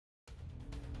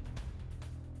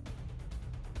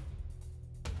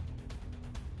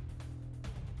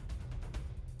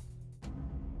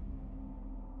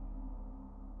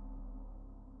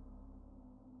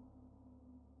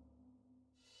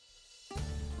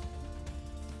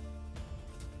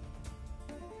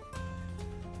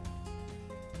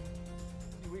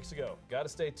weeks ago. Got to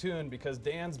stay tuned because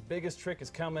Dan's biggest trick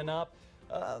is coming up.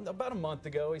 About a month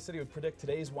ago, he said he would predict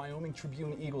today's Wyoming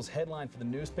Tribune Eagles headline for the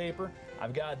newspaper.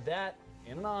 I've got that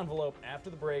in an envelope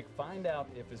after the break. Find out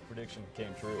if his prediction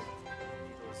came true.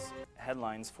 Eagles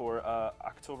headlines for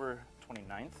October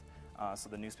 29th. So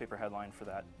the newspaper headline for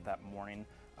that morning.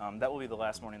 That will be the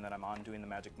last morning that I'm on doing the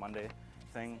Magic Monday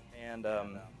thing. And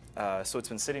so it's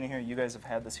been sitting here. You guys have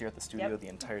had this here at the studio the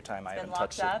entire time. I haven't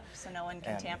touched it. It's been locked up, so no one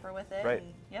can tamper with it. Right.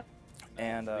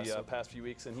 And, the past few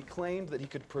weeks, and he claimed that he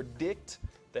could predict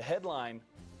the headline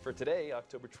for today,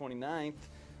 October 29th,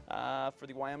 for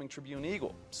the Wyoming Tribune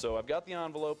Eagle. So I've got the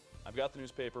envelope, I've got the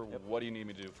newspaper. What do you need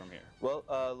me to do from here? Well,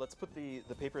 let's put the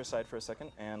paper aside for a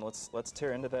second, and let's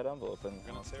tear into that envelope. And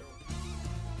I'll tear it.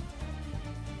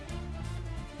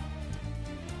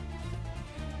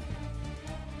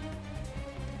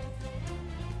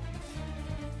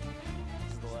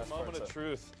 This is the last moment of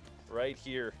truth, right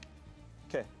here.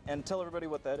 Okay, and tell everybody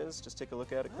what that is. Just take a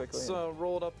look at it quickly. It's a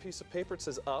rolled up piece of paper. It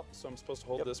says up, so I'm supposed to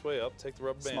hold it this way up. Take the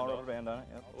rubber band Small off. rubber band on it.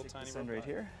 Yep. Little Take tiny this end rubber right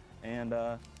band. here, and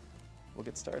we'll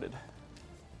get started.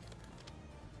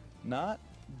 Not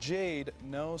jade,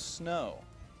 no snow.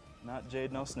 Not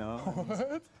jade, no snow.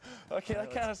 What? Okay,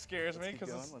 that kind of scares me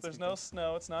because there's no going.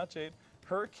 snow. It's not jade.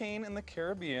 Hurricane in the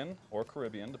Caribbean, or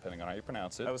Caribbean, depending on how you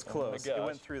pronounce it. I was close. It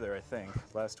went through there, I think,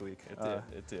 last week. It did.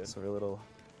 It did. So we're a little.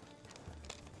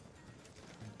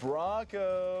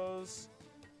 Broncos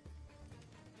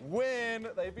win.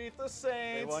 They beat the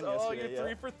Saints. They won oh, yesterday, you're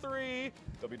 3 for 3.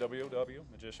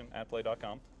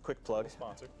 www.magician@play.com. Quick plug.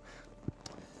 Sponsor.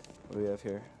 What do we have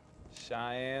here?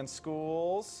 Cheyenne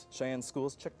Schools. Cheyenne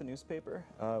Schools. Check the newspaper.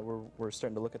 We're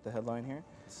starting to look at the headline here.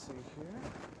 Let's see here.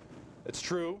 It's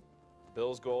true.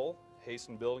 Bill's goal,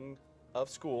 hasten building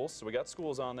of schools. So we got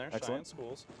schools on there. Excellent. Cheyenne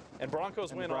Schools. And Broncos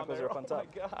And win the Broncos on there. are up on top.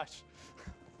 Oh my gosh.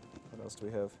 What else do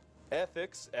we have?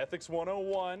 Ethics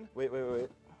 101. Wait.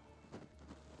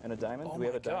 And a diamond? Oh do we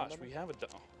have my a diamond? gosh, we have a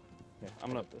diamond. Yeah,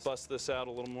 I'm gonna bust this out a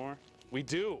little more. We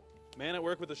do. Man at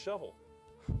work with a shovel.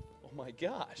 Oh my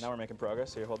gosh. Now we're making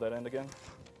progress. Here, hold that end again.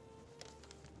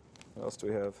 What else do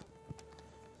we have?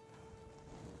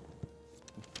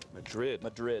 Madrid.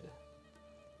 Madrid.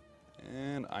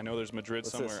 And I know there's Madrid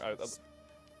What's somewhere. this?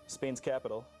 Spain's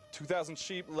capital. 2,000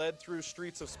 sheep led through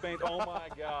streets of Spain. Oh my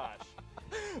gosh.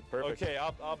 Perfect. Okay,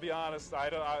 I'll be honest.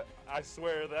 I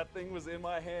swear that thing was in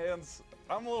my hands.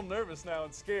 I'm a little nervous now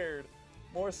and scared.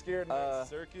 More scared than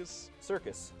circus.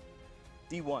 Circus.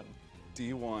 D1.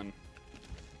 D1.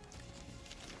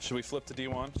 Should we flip to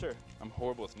D1? Sure. I'm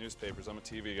horrible with newspapers. I'm a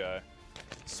TV guy.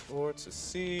 Sports is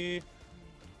C.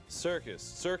 Circus.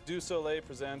 Cirque du Soleil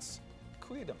presents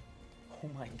Queedom. Oh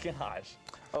my gosh.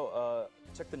 Oh,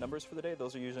 check the numbers for the day.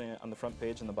 Those are usually on the front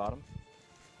page and the bottom.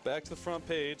 Back to the front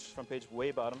page. Front page, way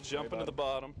bottom. Jump into the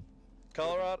bottom.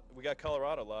 Colorado. We got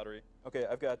Colorado lottery. Okay,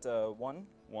 I've got 1,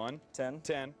 1, 10,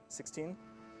 10, 16,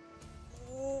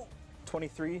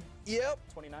 23, yep,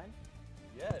 29.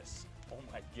 Yes. Oh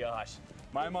my gosh.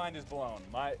 My mind is blown.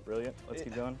 Brilliant. Let's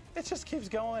keep going. It just keeps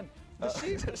going.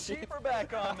 The sheep are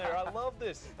back on there. I love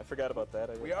this. I forgot about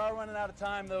that. We are running out of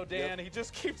time though, Dan. Yep. He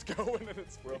just keeps going and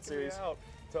it's World freaking Series. me out.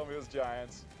 Tell me it was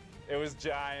Giants. It was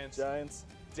Giants. Giants.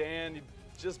 Dan, you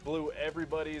just blew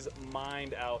everybody's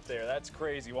mind out there. That's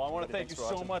crazy. Well, I want to thank you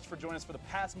so much for joining us for the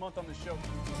past month on the show.